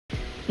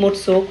một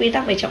số quy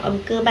tắc về trọng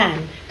âm cơ bản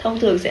thông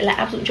thường sẽ là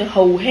áp dụng cho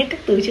hầu hết các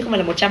từ chứ không phải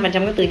là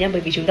 100% các từ nha,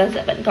 bởi vì chúng ta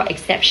sẽ vẫn có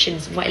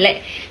exceptions, ngoại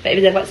lệ. Vậy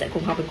bây giờ các bạn sẽ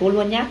cùng học với cô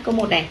luôn nhá. Câu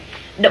 1 này,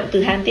 động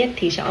từ Hán tiết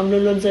thì trọng âm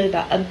luôn luôn rơi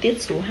vào âm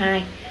tiết số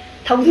 2.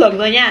 Thông thường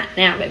thôi nhá.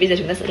 Nào, vậy bây giờ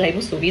chúng ta sẽ lấy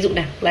một số ví dụ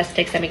nào. Let's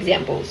take some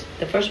examples.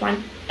 The first one,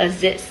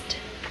 exist,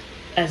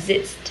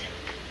 exist,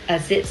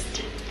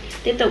 exist.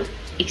 Tiếp tục,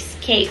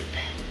 escape,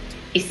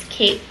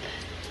 escape,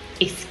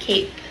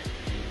 escape.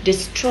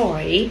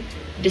 Destroy,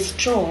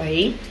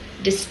 destroy,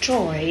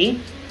 destroy.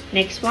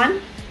 Next one,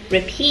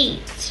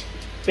 repeat,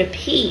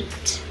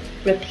 repeat,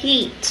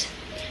 repeat.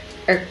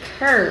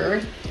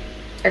 Occur,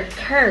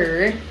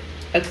 occur,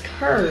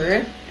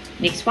 occur.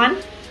 Next one,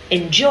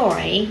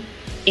 enjoy,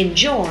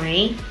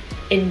 enjoy,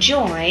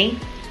 enjoy.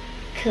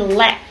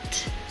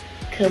 Collect,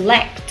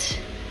 collect,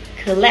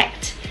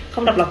 collect.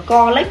 Không đọc là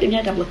collect đâu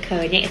nha, đọc là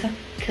khờ nhẹ thôi.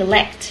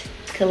 Collect,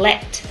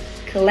 collect,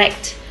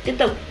 collect. Tiếp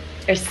tục,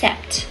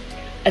 accept,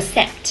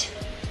 accept,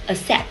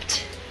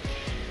 accept.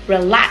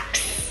 Relax,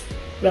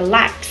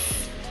 relax,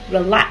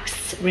 relax.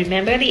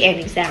 Remember the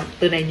ending sound.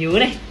 Từ này nhớ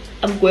này,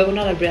 âm cuối của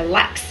nó là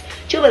relax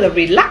chứ không phải là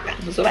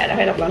relax. Một số bạn đã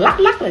phải đọc là lắc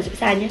lắc là sẽ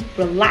sai nhé.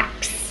 Relax,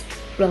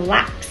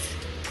 relax.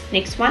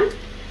 Next one,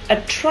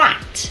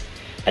 attract,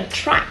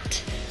 attract.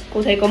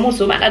 Cô thấy có một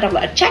số bạn đã đọc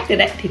là attract rồi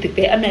đấy, thì thực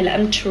tế âm này là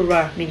âm tr,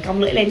 mình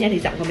cong lưỡi lên nha, thì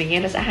giọng của mình nghe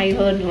nó sẽ hay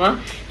hơn đúng không?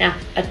 Nào,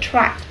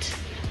 attract,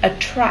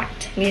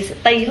 attract nghe sẽ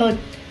tây hơn.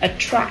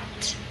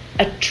 Attract,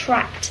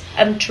 attract,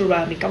 âm tr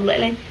mình cong lưỡi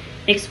lên.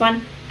 Next one,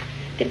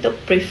 tiếp tục,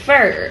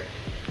 prefer,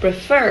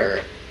 prefer,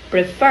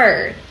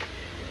 prefer.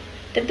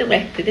 Tiếp tục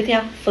này, từ tiếp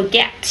theo,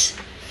 forget,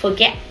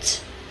 forget,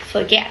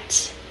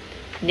 forget.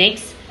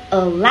 Next,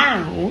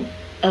 allow,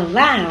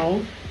 allow,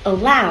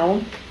 allow.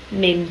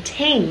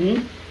 Maintain,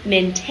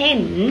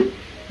 maintain.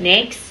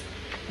 Next,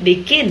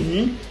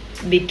 begin,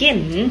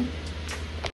 begin,